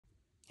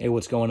Hey,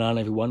 what's going on,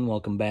 everyone?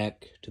 Welcome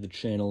back to the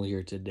channel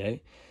here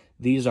today.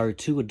 These are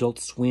two Adult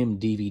Swim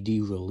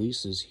DVD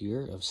releases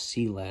here of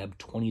Sealab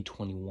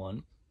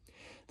 2021.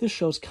 This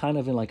show's kind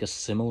of in like a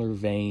similar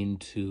vein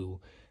to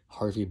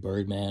Harvey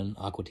Birdman,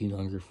 Aqua Teen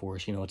Hunger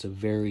Force. You know, it's a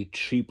very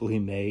cheaply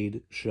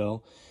made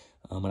show.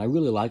 And I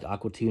really like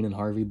Aqua Teen and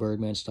Harvey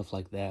Birdman, stuff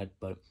like that.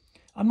 But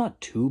I'm not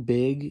too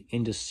big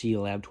into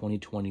Sealab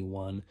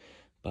 2021.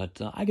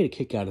 But I get a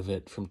kick out of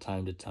it from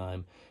time to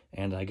time.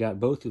 And I got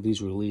both of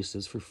these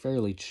releases for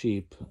fairly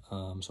cheap,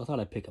 so I thought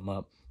I'd pick them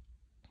up.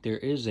 There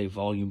is a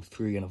Volume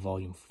 3 and a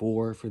Volume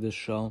 4 for this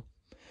show.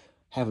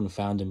 Haven't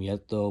found them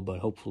yet, though, but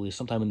hopefully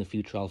sometime in the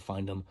future I'll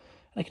find them.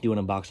 And I can do an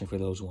unboxing for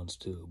those ones,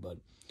 too. But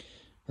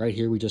right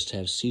here we just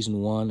have Season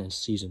 1 and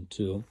Season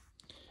 2.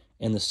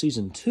 And the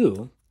Season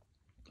 2,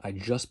 I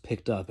just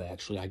picked up,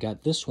 actually. I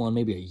got this one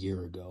maybe a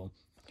year ago.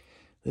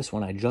 This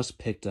one I just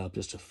picked up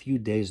just a few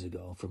days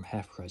ago from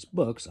Half Price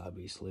Books,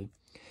 obviously.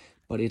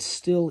 But it's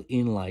still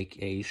in like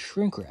a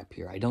shrink wrap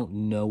here. I don't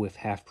know if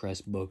Half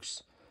Price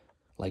Books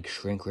like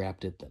shrink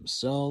wrapped it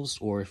themselves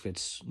or if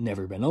it's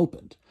never been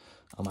opened.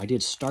 I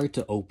did start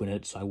to open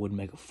it so I wouldn't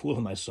make a fool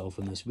of myself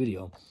in this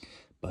video.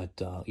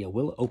 But yeah,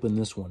 we'll open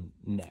this one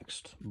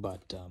next.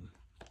 But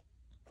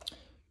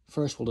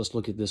first we'll just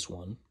look at this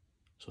one.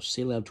 So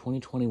Sealab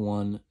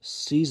 2021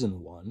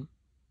 Season 1.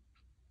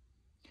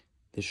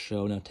 This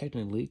show now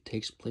technically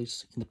takes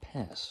place in the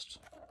past.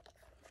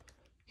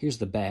 Here's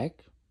the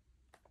back.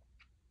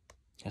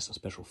 Has some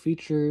special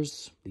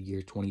features, the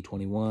year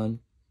 2021.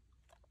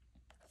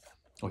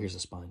 Oh, here's the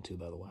spine too,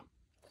 by the way.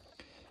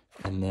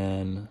 And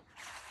then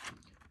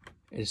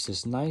it's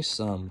this nice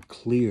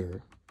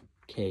clear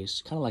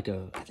case, kind of like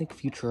I think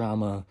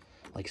Futurama,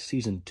 like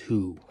Season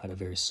 2 had a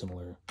very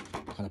similar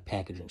kind of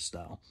packaging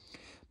style.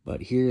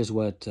 But here's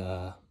what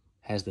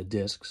has the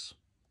discs.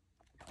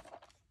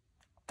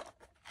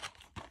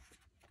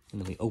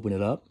 And then we open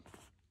it up.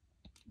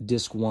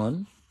 Disc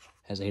 1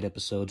 has 8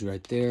 episodes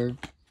right there.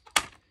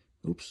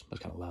 Oops,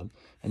 that's kind of loud.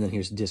 And then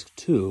here's Disc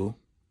 2,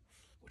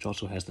 which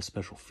also has the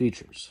special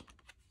features.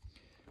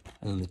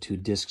 And then the two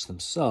discs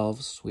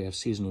themselves, we have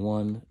Season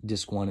 1,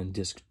 Disc 1, and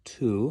Disc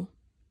 2.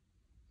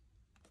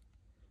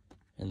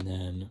 And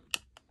then,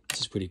 this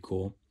is pretty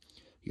cool.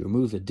 You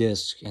remove the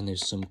disc, and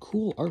there's some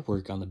cool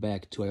artwork on the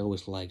back, too. I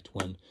always liked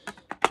when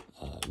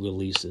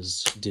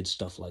releases did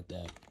stuff like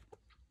that.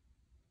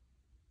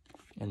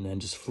 And then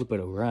just flip it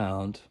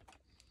around,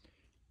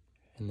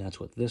 and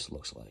that's what this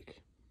looks like.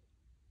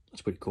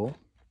 That's pretty cool.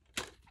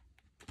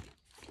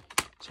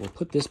 So we'll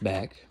put this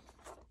back.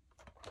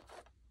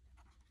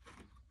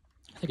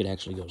 I think it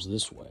actually goes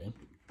this way.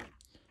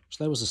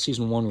 So that was the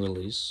Season 1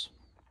 release.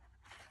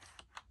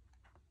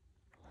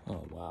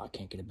 Oh, wow, I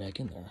can't get it back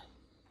in there.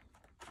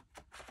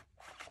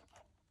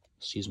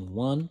 Season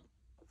 1. And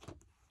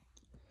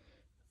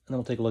then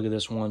we'll take a look at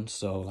this one.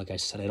 So, like I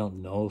said, I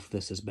don't know if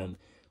this has been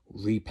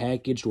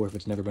repackaged or if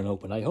it's never been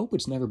opened. I hope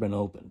it's never been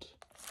opened.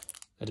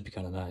 That'd be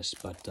kind of nice,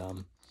 but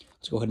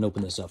let's go ahead and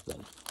open this up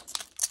then.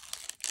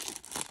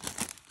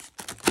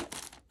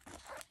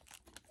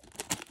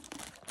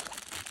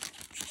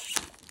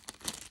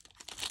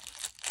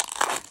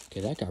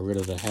 Okay, that got rid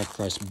of the Half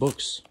Price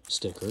Books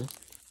sticker.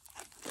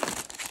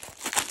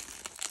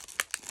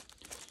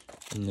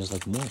 And there's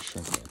like more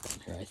shrink wrap on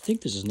here. I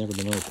think this has never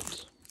been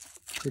opened.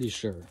 Pretty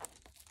sure.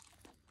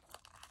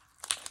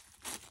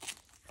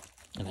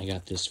 And I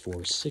got this for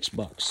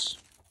 $6.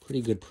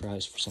 Pretty good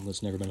price for something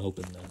that's never been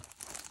opened then.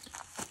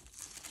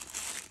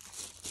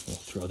 We'll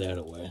throw that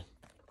away.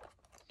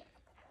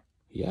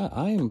 Yeah,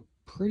 I am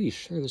pretty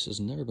sure this has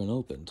never been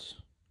opened.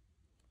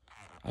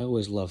 I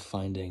always love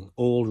finding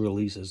old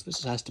releases.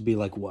 This has to be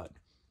like what?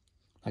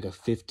 Like a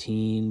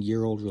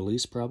 15-year-old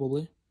release,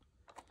 probably?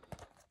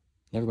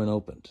 Never been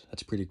opened.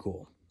 That's pretty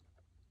cool.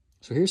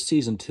 So here's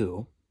Season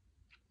 2.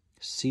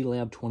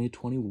 Sealab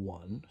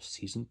 2021,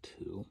 Season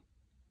 2.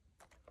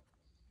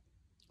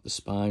 The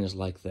spine is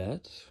like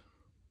that.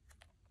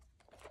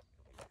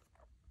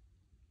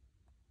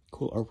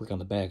 Cool artwork on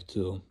the back,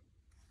 too.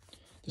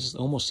 This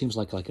almost seems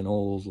like an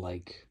old,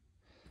 like,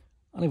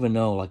 I don't even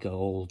know, like an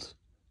old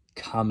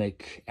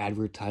comic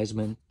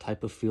advertisement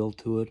type of feel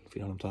to it, if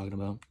you know what I'm talking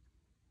about.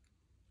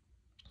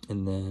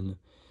 And then,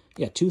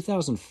 yeah,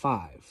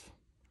 2005.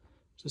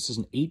 So this is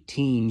an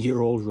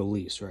 18-year-old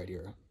release right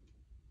here.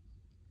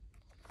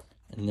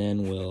 And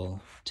then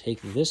we'll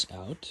take this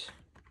out.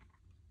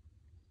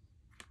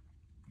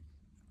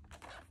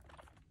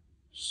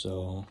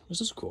 So,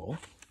 this is cool.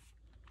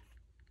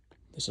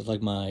 This is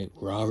like my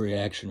raw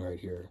reaction right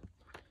here,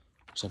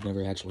 because I've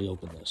never actually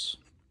opened this.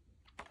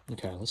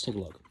 Okay, let's take a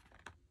look.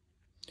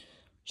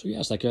 So yeah,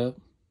 it's like a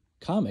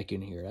comic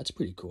in here. That's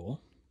pretty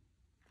cool.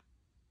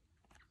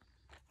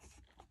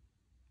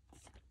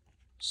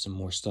 Some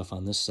more stuff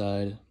on this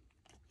side.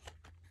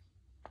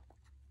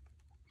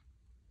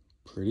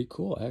 Pretty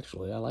cool,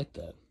 actually. I like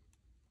that.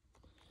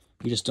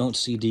 You just don't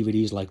see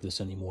DVDs like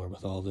this anymore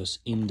with all this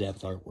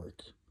in-depth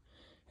artwork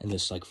and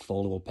this like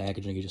foldable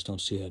packaging. You just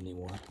don't see that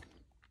anymore.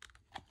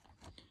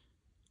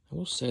 I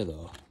will say,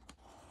 though,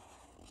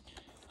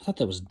 I thought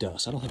that was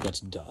dust. I don't think that's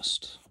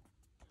dust.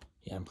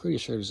 Yeah, I'm pretty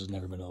sure this has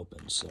never been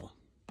opened, so.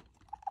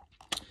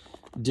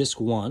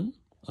 Disc 1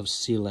 of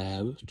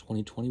Sealab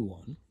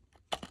 2021.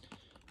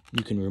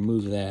 You can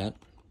remove that.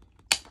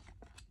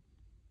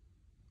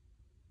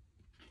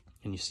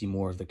 And you see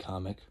more of the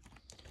comic.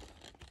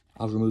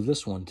 I'll remove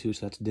this one too,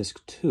 so that's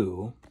disc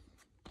 2.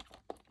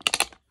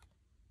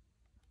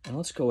 And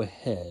let's go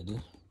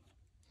ahead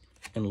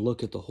and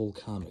look at the whole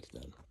comic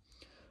then.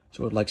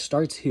 So it like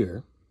starts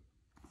here,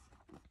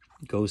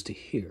 goes to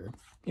here.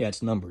 Yeah,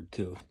 it's numbered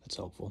too. That's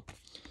helpful.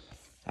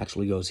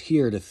 Actually goes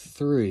here to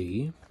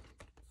 3,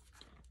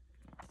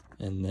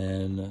 and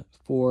then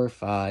 4,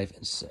 5,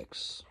 and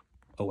 6.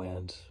 Oh,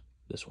 and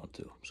this one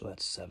too. So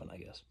that's 7, I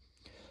guess.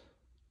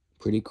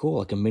 Pretty cool,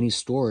 like a mini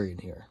story in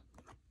here.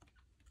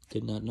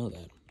 Did not know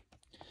that.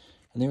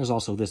 And there's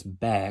also this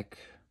back.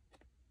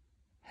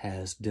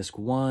 Has disc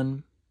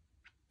 1,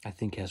 I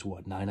think has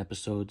what, 9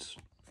 episodes?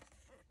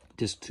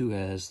 Disc 2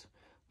 has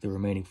the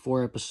remaining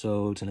 4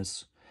 episodes, and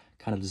it's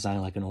kind of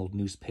designed like an old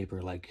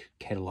newspaper, like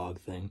catalog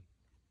thing.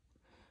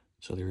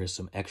 So there is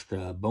some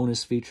extra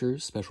bonus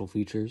features, special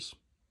features.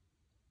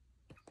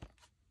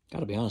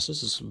 Gotta be honest,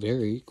 this is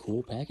very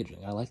cool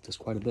packaging. I like this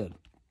quite a bit.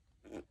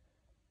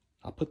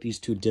 I'll put these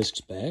 2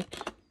 discs back.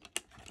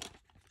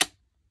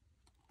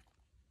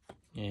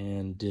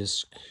 And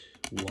disc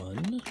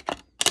 1.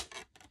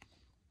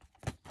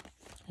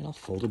 And I'll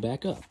fold it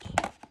back up.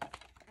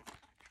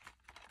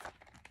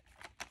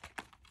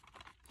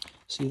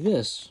 See,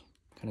 this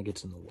kind of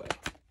gets in the way.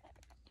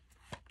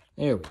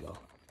 There we go.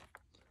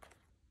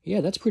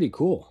 Yeah, that's pretty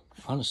cool,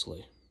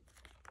 honestly.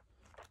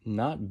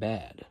 Not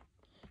bad.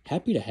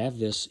 Happy to have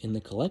this in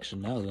the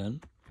collection now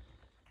then.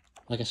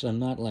 Like I said, I'm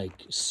not like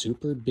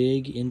super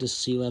big into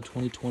Sealab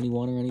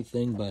 2021 or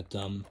anything, but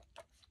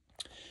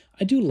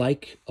I do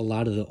like a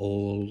lot of the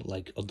old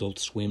like Adult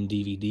Swim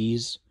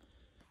DVDs.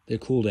 They're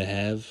cool to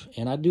have,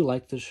 and I do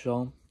like this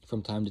show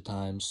from time to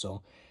time,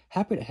 so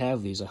happy to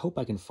have these. I hope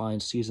I can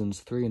find seasons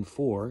 3 and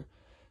 4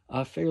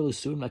 fairly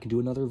soon. I can do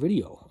another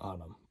video on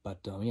them, but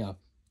yeah,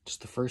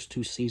 just the first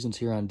 2 seasons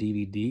here on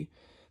DVD.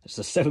 It's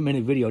a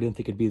 7-minute video. I didn't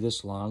think it'd be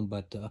this long,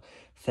 but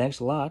thanks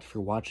a lot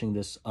for watching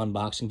this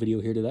unboxing video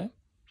here today.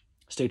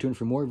 Stay tuned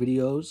for more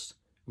videos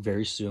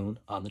very soon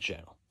on the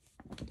channel.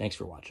 Thanks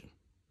for watching.